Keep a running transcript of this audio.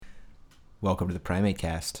Welcome to the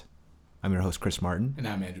PrimateCast. I'm your host, Chris Martin. And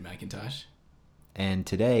I'm Andrew McIntosh. And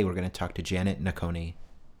today we're going to talk to Janet Nackoney.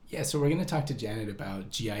 Yeah, so we're going to talk to Janet about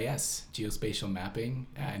GIS, geospatial mapping,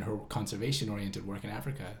 and her conservation-oriented work in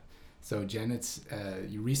Africa. So Janet's a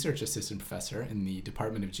research assistant professor in the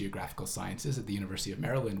Department of Geographical Sciences at the University of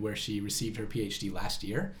Maryland, where she received her PhD last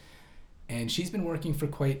year. And she's been working for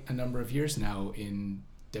quite a number of years now in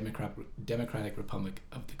Democratic Republic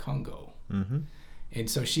of the Congo. Mm-hmm. And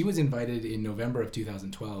so she was invited in November of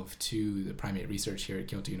 2012 to the primate research here at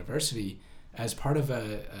Kyoto University as part of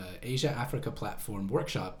a Asia-Africa platform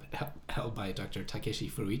workshop held by Dr. Takeshi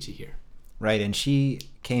Furuichi here. Right, and she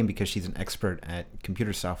came because she's an expert at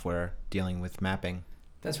computer software dealing with mapping.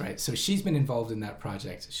 That's right. So she's been involved in that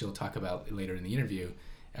project. She'll talk about later in the interview,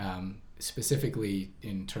 specifically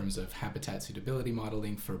in terms of habitat suitability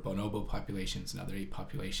modeling for bonobo populations and other ape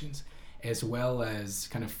populations, as well as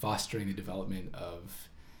kind of fostering the development of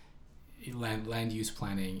land use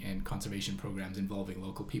planning and conservation programs involving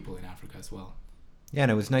local people in Africa as well. Yeah,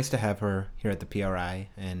 and it was nice to have her here at the PRI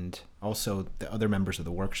and also the other members of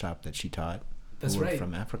the workshop that she taught. That's who were right.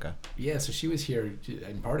 From Africa. Yeah, so she was here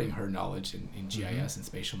imparting her knowledge in GIS and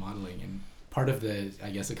spatial modeling, and part of a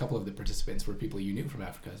couple of the participants were people you knew from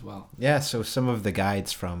Africa as well. Yeah, so some of the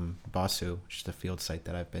guides from Bosu, which is the field site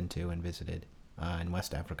that I've been to and visited in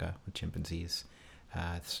West Africa with chimpanzees.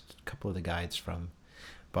 A couple of the guides from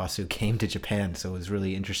Bosu came to Japan, so it was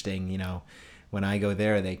really interesting. You know, when I go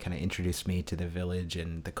there, they kind of introduced me to the village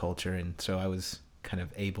and the culture, and so I was kind of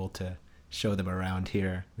able to show them around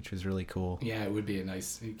here, which was really cool. Yeah, it would be a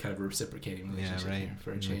nice kind of reciprocating relationship here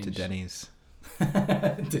for a change. To Denny's.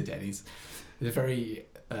 To Denny's. The very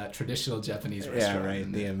traditional Japanese restaurant. Yeah, right,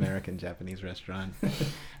 the American Japanese restaurant.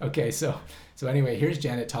 Okay, so anyway, here's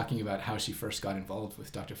Janet talking about how she first got involved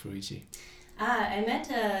with Dr. Furuichi. I met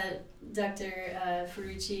Dr.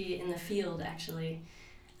 Furuichi in the field, actually,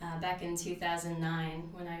 back in 2009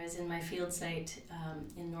 when I was in my field site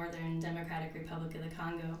in Northern Democratic Republic of the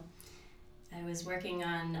Congo. I was working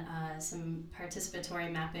on some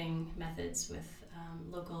participatory mapping methods with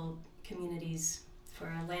local communities for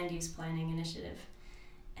a land use planning initiative.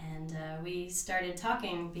 And we started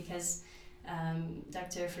talking because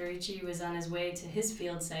Dr. Furuichi was on his way to his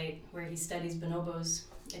field site where he studies bonobos.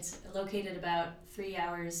 It's located about 3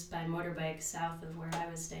 hours by motorbike south of where I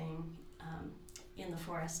was staying in the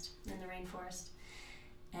forest, in the rainforest.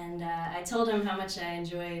 And I told him how much I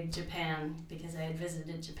enjoyed Japan because I had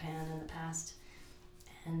visited Japan in the past.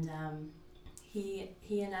 And he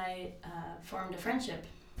and I formed a friendship,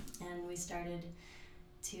 and we started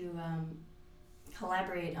to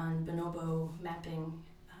collaborate on bonobo mapping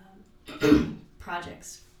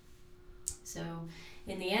projects. So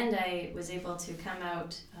in the end, I was able to come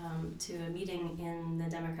out to a meeting in the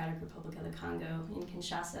Democratic Republic of the Congo in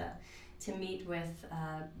Kinshasa to meet with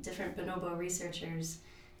different bonobo researchers.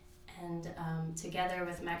 And together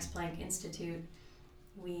with Max Planck Institute,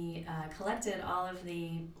 we collected all of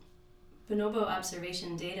the bonobo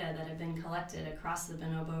observation data that have been collected across the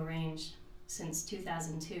bonobo range since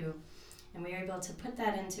 2002. And we were able to put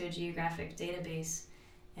that into a geographic database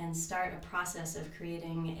and start a process of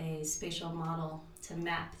creating a spatial model to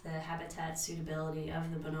map the habitat suitability of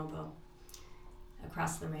the bonobo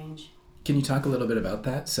across the range. Can you talk a little bit about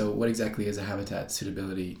that? So what exactly is a habitat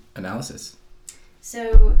suitability analysis?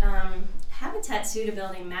 So habitat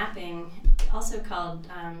suitability mapping, also called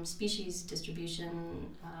species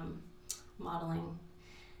distribution modeling.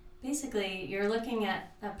 Basically, you're looking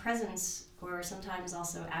at a presence or sometimes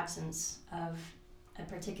also absence of a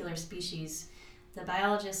particular species. The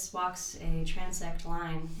biologist walks a transect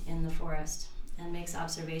line in the forest and makes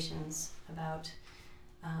observations about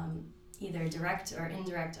either direct or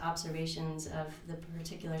indirect observations of the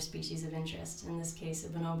particular species of interest, in this case a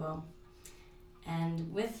bonobo.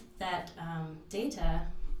 And with that data,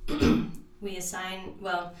 the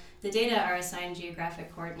data are assigned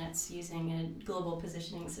geographic coordinates using a global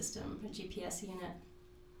positioning system, a GPS unit.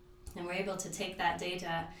 And we're able to take that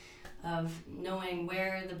data of knowing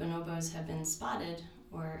where the bonobos have been spotted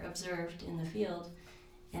or observed in the field.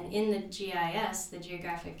 And in the GIS, the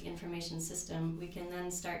Geographic Information System, we can then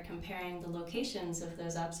start comparing the locations of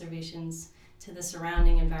those observations to the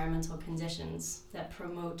surrounding environmental conditions that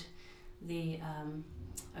promote the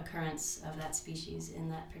occurrence of that species in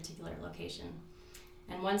that particular location.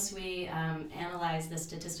 And once we analyze the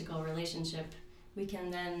statistical relationship, we can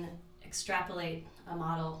then extrapolate a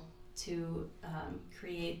model to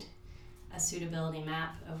create a suitability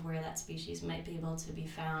map of where that species might be able to be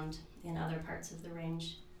found in other parts of the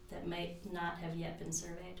range that might not have yet been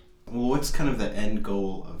surveyed. Well, what's kind of the end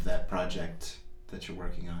goal of that project that you're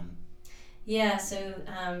working on? Yeah, so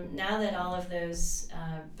now that all of those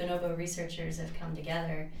bonobo researchers have come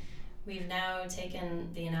together, we've now taken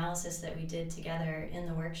the analysis that we did together in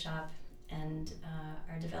the workshop and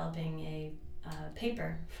are developing a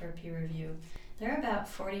paper for peer review. There are about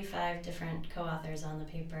 45 different co-authors on the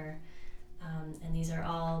paper, and these are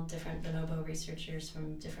all different bonobo researchers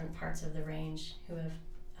from different parts of the range who have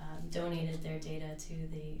donated their data to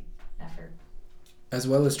the effort. As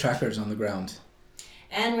well as trackers on the ground.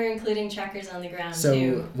 And we're including trackers on the ground so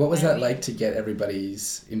too. So what was that like to get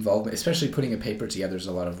everybody's involvement? Especially putting a paper together is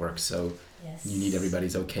a lot of work, so yes. You need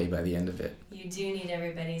everybody's okay by the end of it. You do need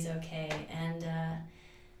everybody's okay, and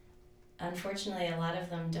unfortunately a lot of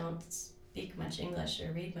them don't speak much English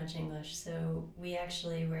or read much English, so we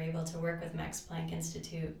actually were able to work with Max Planck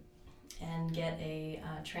Institute and get a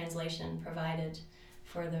translation provided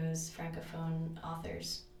for those Francophone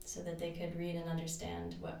authors so that they could read and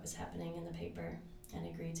understand what was happening in the paper and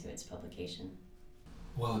agree to its publication.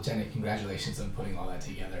 Well, Janet, congratulations on putting all that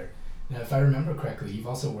together. Now, if I remember correctly, you've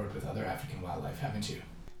also worked with other African wildlife, haven't you?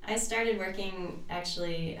 I started working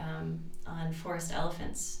actually on forest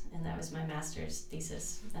elephants, and that was my master's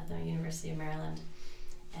thesis at the University of Maryland.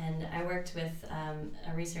 And I worked with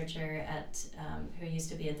a researcher who used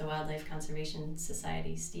to be at the Wildlife Conservation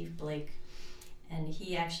Society, Steve Blake, and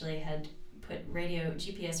he actually had put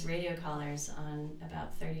GPS radio collars on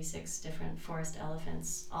about 36 different forest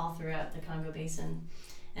elephants all throughout the Congo Basin.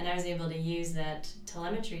 And I was able to use that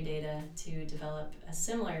telemetry data to develop a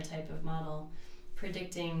similar type of model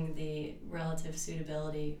predicting the relative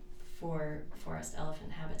suitability for forest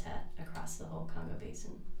elephant habitat across the whole Congo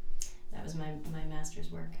Basin. That was my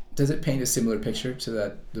master's work. Does it paint a similar picture to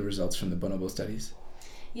the results from the bonobo studies?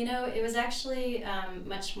 You know, it was actually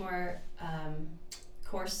much more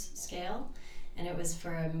coarse scale, and it was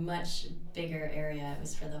for a much bigger area. It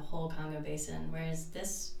was for the whole Congo Basin, whereas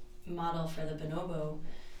this model for the bonobo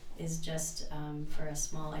is just for a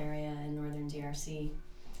small area in northern DRC.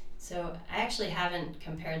 So I actually haven't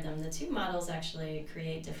compared them. The two models actually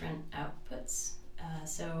create different outputs,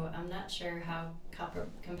 so I'm not sure how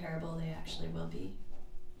comparable they actually will be,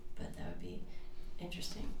 but that would be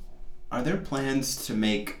interesting. Are there plans to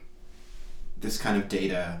make this kind of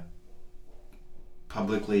data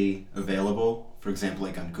publicly available, for example,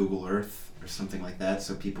 like on Google Earth or something like that,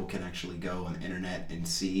 so people can actually go on the internet and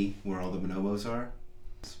see where all the bonobos are?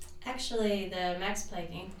 Actually, the Max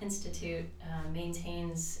Planck Institute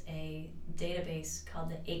maintains a database called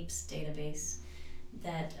the APES database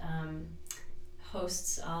that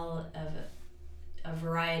hosts all of a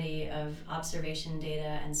variety of observation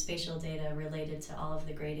data and spatial data related to all of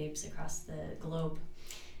the great apes across the globe.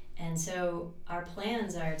 And so our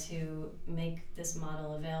plans are to make this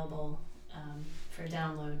model available for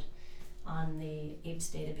download on the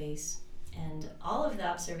APES database. And all of the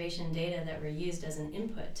observation data that were used as an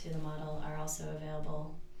input to the model are also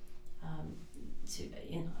available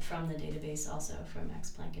from the database, also from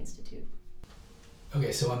Max Planck Institute.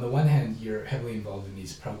 Okay, so on the one hand, you're heavily involved in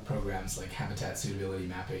these programs like habitat suitability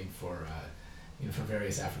mapping for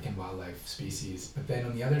various African wildlife species. But then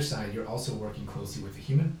on the other side, you're also working closely with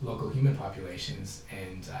the local human populations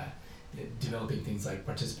and developing things like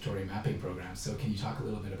participatory mapping programs. So can you talk a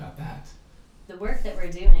little bit about that? The work that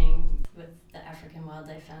we're doing with the African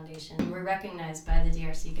Wildlife Foundation, we're recognized by the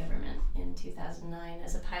DRC government in 2009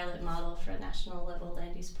 as a pilot model for national level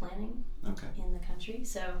land use planning in the country.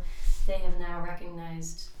 So they have now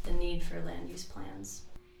recognized the need for land use plans.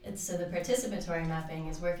 So the participatory mapping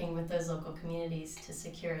is working with those local communities to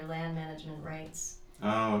secure land management rights.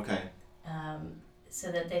 Oh, okay. So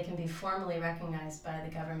that they can be formally recognized by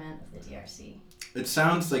the government of the DRC. It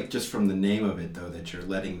sounds like, just from the name of it though, that you're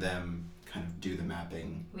letting them kind of do the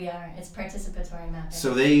mapping. We are. It's participatory mapping.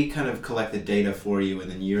 So they kind of collect the data for you, and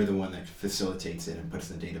then you're the one that facilitates it and puts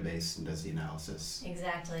it in the database and does the analysis.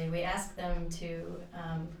 Exactly. We ask them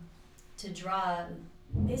to draw,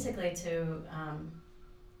 basically to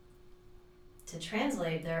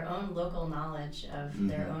translate their own local knowledge of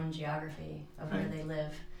their own geography of where they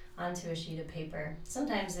live onto a sheet of paper.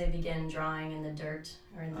 Sometimes they begin drawing in the dirt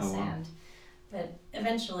or in the sand. Wow. But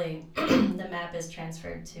eventually, the map is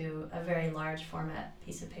transferred to a very large format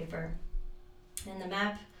piece of paper. And the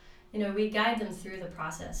map, we guide them through the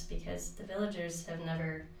process because the villagers have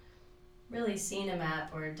never really seen a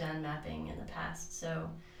map or done mapping in the past. So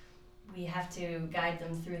we have to guide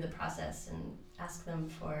them through the process and ask them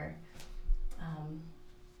for,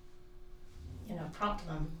 prompt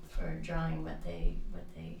them for drawing what they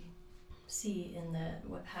see in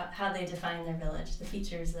how they define their village, the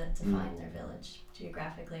features that define their village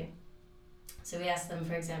geographically. So we ask them,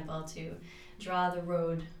 for example, to draw the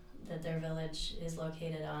road that their village is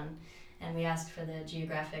located on, And we ask for the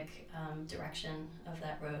geographic direction of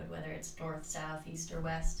that road, whether it's north, south, east, or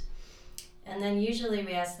west. And then usually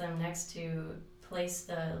we ask them next to place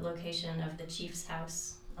the location of the chief's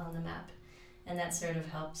house on the map. And that sort of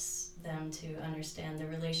helps them to understand the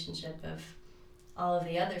relationship of all of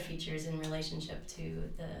the other features in relationship to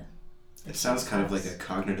the It sounds kind of like a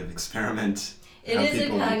cognitive experiment. It is a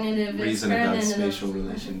cognitive reason experiment about spatial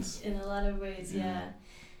relations. in a lot of ways, yeah.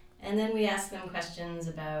 And then we ask them questions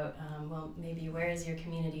about, well, maybe where is your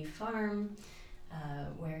community farm?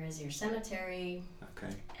 Where is your cemetery?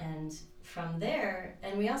 Okay. And from there,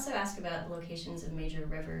 and we also ask about locations of major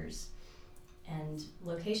rivers and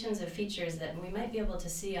locations of features that we might be able to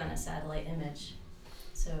see on a satellite image.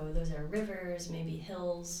 So those are rivers, maybe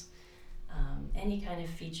hills, any kind of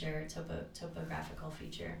feature, topographical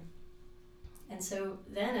feature. And so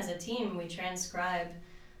then as a team, we transcribe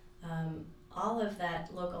all of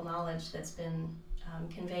that local knowledge that's been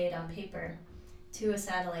conveyed on paper to a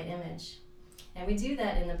satellite image. And we do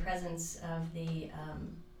that in the presence of the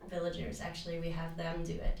villagers. Actually, we have them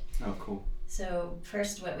do it. Oh, cool. So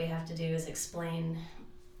first what we have to do is explain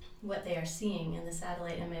what they are seeing in the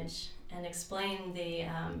satellite image and explain the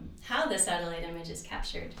how the satellite image is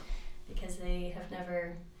captured, because they have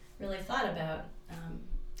never really thought about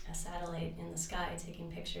a satellite in the sky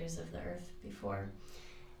taking pictures of the Earth before.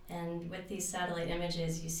 And with these satellite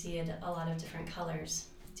images, you see a lot of different colors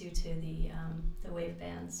due to the wave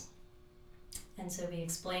bands. And so we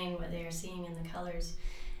explain what they are seeing in the colors.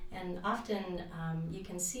 And often you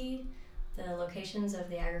can see the locations of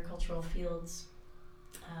the agricultural fields.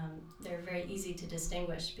 They're very easy to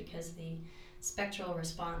distinguish because the spectral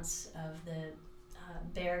response of the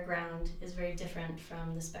bare ground is very different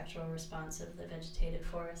from the spectral response of the vegetated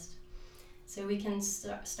forest. So we can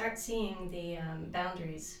start seeing the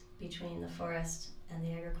boundaries between the forest and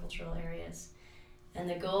the agricultural areas. And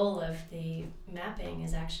the goal of the mapping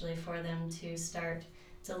is actually for them to start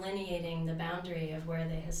delineating the boundary of where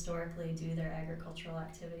they historically do their agricultural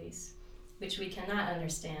activities, which we cannot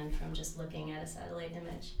understand from just looking at a satellite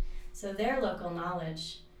image. So their local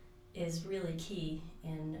knowledge is really key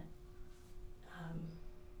in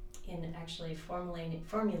actually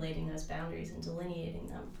formulating those boundaries and delineating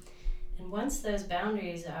them. And once those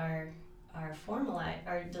boundaries are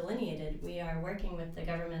delineated, we are working with the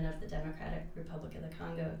government of the Democratic Republic of the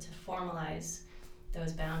Congo to formalize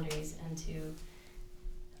those boundaries and to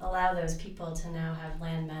allow those people to now have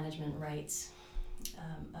land management rights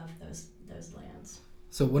of those lands.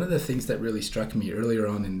 So one of the things that really struck me earlier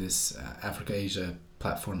on in this Africa-Asia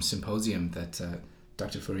Platform Symposium that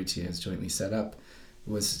Dr. Furici has jointly set up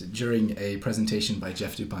was during a presentation by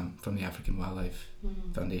Jeff Dupont from the African Wildlife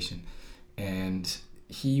Foundation. And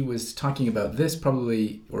he was talking about this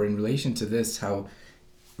probably, or in relation to this, how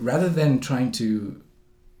rather than trying to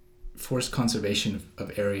force conservation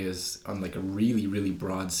of areas on like a really, really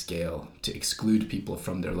broad scale to exclude people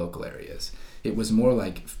from their local areas, it was more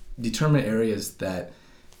like determine areas that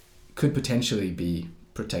could potentially be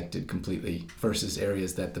protected completely versus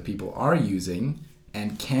areas that the people are using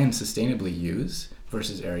and can sustainably use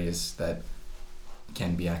versus areas that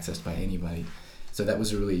can be accessed by anybody. So that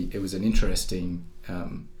was it was an interesting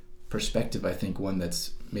perspective, I think, one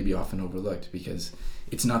that's maybe often overlooked, because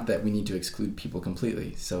it's not that we need to exclude people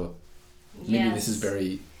completely. So maybe this is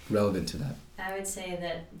very relevant to that. I would say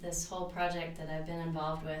that this whole project that I've been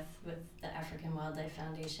involved with the African Wildlife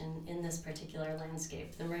Foundation in this particular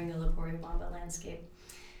landscape, the Moringa-Lepori-Wamba landscape,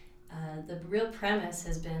 the real premise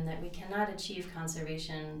has been that we cannot achieve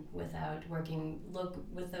conservation without working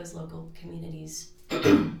with those local communities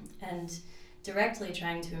and directly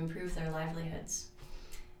trying to improve their livelihoods.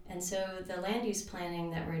 And so the land use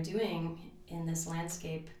planning that we're doing in this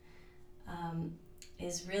landscape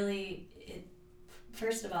is really,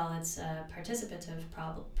 first of all, it's a participative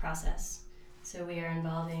process. So we are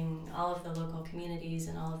involving all of the local communities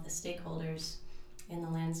and all of the stakeholders in the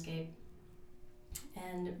landscape.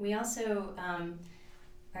 And we also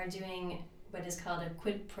are doing what is called a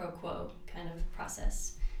quid pro quo kind of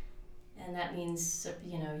process. And that means,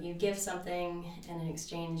 you give something and in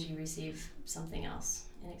exchange you receive something else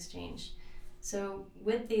in exchange. So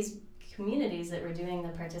with these communities that we're doing the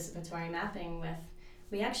participatory mapping with,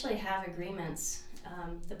 we actually have agreements.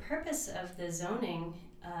 The purpose of the zoning,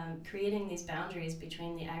 creating these boundaries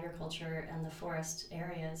between the agriculture and the forest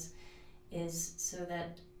areas, is so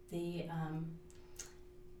that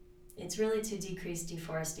it's really to decrease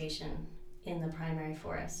deforestation in the primary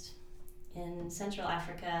forest. In Central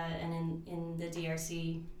Africa and in the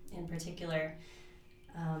DRC in particular,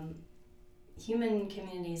 human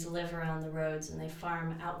communities live around the roads and they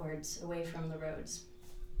farm outwards away from the roads.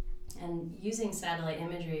 And using satellite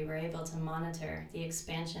imagery, we're able to monitor the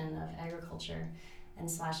expansion of agriculture and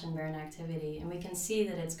slash and burn activity. And we can see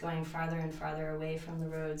that it's going farther and farther away from the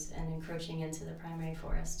roads and encroaching into the primary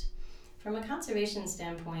forest. From a conservation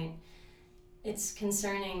standpoint, it's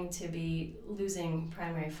concerning to be losing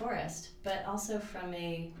primary forest, but also from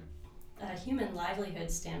a human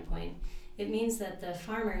livelihood standpoint, it means that the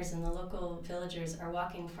farmers and the local villagers are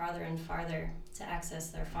walking farther and farther to access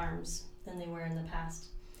their farms than they were in the past.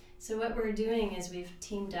 So what we're doing is we've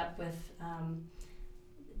teamed up with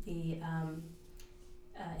the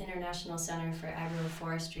International Center for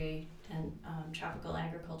Agroforestry and Tropical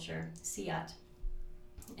Agriculture, CIAT,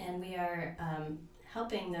 and we are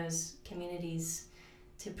helping those communities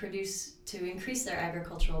to increase their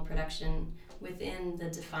agricultural production within the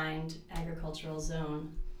defined agricultural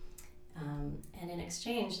zone. And in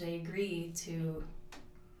exchange, they agree to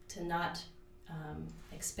not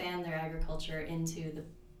expand their agriculture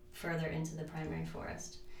further into the primary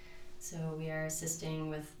forest. So we are assisting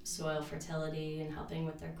with soil fertility and helping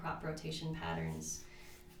with their crop rotation patterns,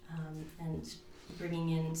 and bringing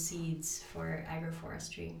in seeds for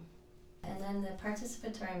agroforestry. And then the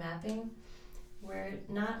participatory mapping, we're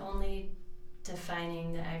not only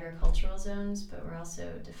defining the agricultural zones, but we're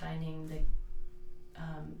also defining the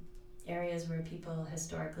areas where people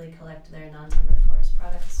historically collect their non-timber forest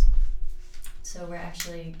products. So we're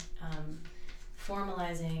actually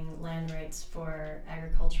formalizing land rights for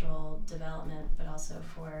agricultural development, but also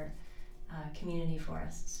for community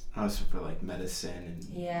forests. Oh, so for like medicine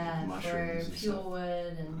and mushrooms for and fuel stuff.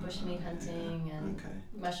 wood and bushmeat hunting and Okay.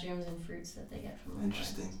 mushrooms and fruits that they get from the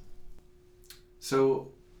Interesting. forest.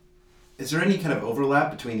 So, is there any kind of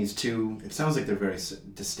overlap between these two? It sounds like they're very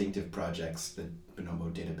distinctive projects, the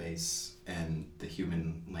Bonobo database and the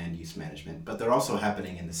human land use management, but they're also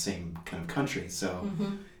happening in the same kind of country. So,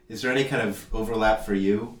 is there any kind of overlap for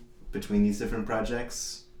you between these different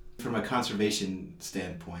projects? From a conservation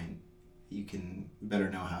standpoint, you can better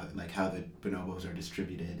know how the bonobos are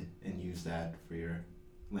distributed and use that for your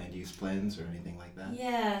land use plans or anything like that.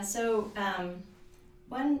 Yeah, so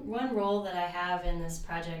one role that I have in this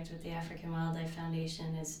project with the African Wildlife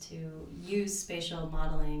Foundation is to use spatial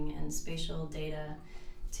modeling and spatial data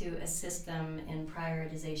to assist them in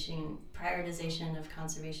prioritization of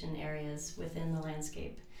conservation areas within the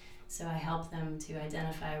landscape. So I help them to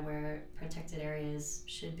identify where protected areas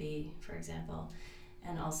should be, for example,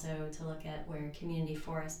 and also to look at where community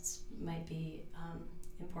forests might be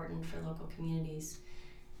important for local communities,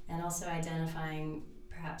 and also identifying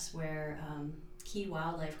perhaps where key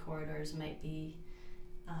wildlife corridors might be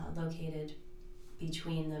located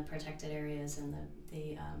between the protected areas and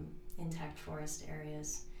the intact forest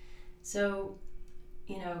areas. So,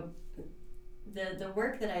 the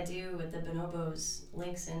work that I do with the bonobos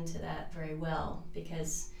links into that very well,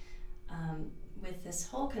 because with this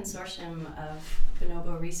whole consortium of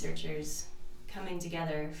bonobo researchers coming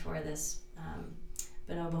together for this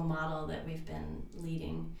bonobo model that we've been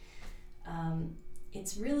leading,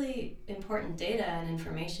 it's really important data and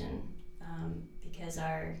information, because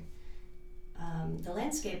the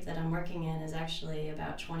landscape that I'm working in is actually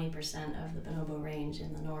about 20% of the bonobo range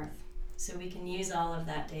in the north. So we can use all of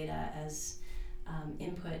that data as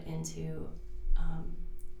input into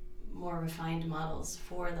more refined models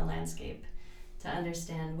for the landscape to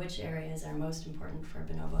understand which areas are most important for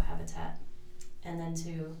bonobo habitat, and then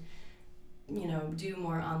to do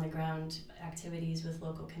more on-the-ground activities with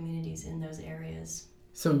local communities in those areas.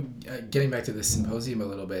 So getting back to the symposium a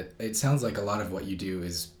little bit, it sounds like a lot of what you do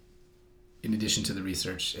is, in addition to the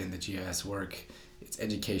research and the GIS work, it's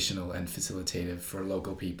educational and facilitative for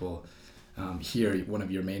local people. Here, one of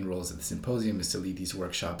your main roles at the symposium is to lead these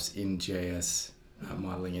workshops in GIS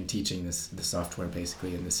modeling and teaching the software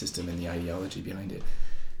basically, and the system and the ideology behind it.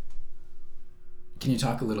 Can you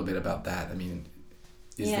talk a little bit about that? I mean,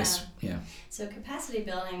 So capacity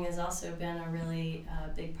building has also been a really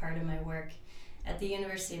big part of my work. At the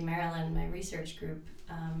University of Maryland, my research group,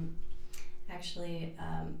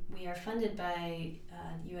 we are funded by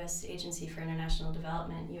U.S. Agency for International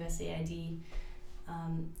Development, USAID,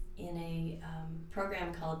 in a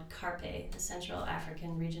program called CARPE, the Central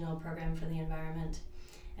African Regional Program for the Environment.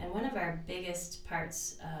 And one of our biggest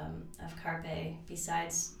parts of CARPE,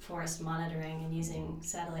 besides forest monitoring and using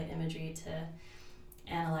satellite imagery to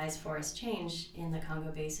analyze forest change in the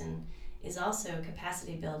Congo Basin, is also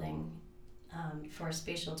capacity building for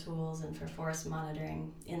spatial tools and for forest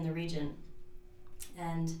monitoring in the region.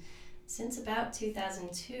 And since about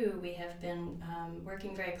 2002, we have been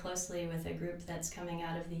working very closely with a group that's coming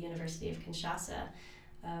out of the University of Kinshasa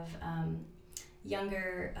of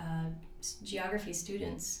younger geography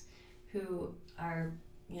students who are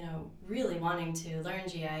really wanting to learn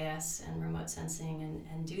GIS and remote sensing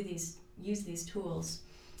and use these tools.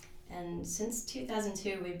 And since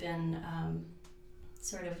 2002, we've been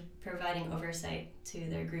sort of providing oversight to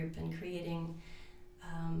their group and creating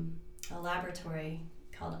a laboratory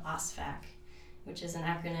called OSFAC, which is an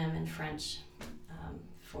acronym in French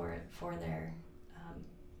for their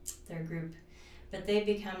group. But they've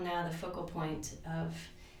become now the focal point of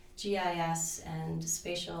GIS and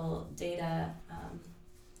spatial data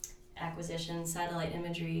acquisition, satellite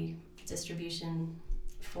imagery distribution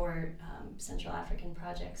for Central African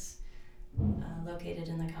projects located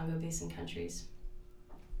in the Congo Basin countries.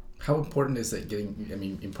 How important is that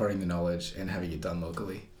imparting the knowledge and having it done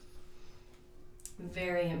locally?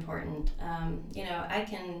 Very important. I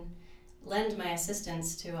can lend my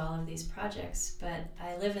assistance to all of these projects, but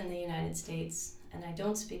I live in the United States and I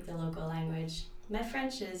don't speak the local language. My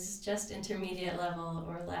French is just intermediate level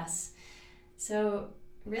or less. So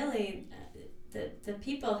really, the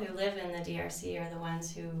people who live in the DRC are the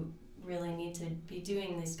ones who really need to be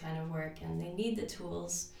doing this kind of work, and they need the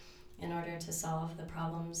tools in order to solve the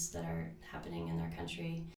problems that are happening in their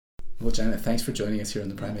country. Well, Janet, thanks for joining us here on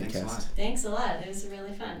the PrimateCast. Thanks a lot. It was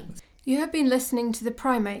really fun. You have been listening to the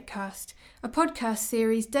PrimateCast, a podcast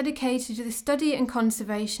series dedicated to the study and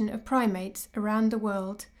conservation of primates around the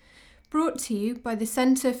world. Brought to you by the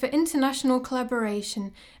Centre for International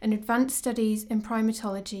Collaboration and Advanced Studies in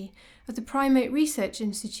Primatology of the Primate Research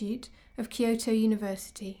Institute of Kyoto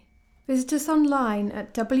University. Visit us online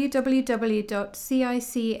at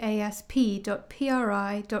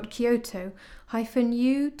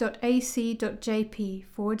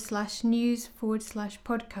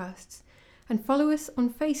and follow us on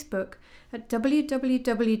Facebook at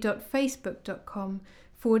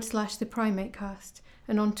www.facebook.com/theprimatecast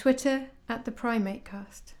and on Twitter at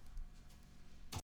theprimatecast.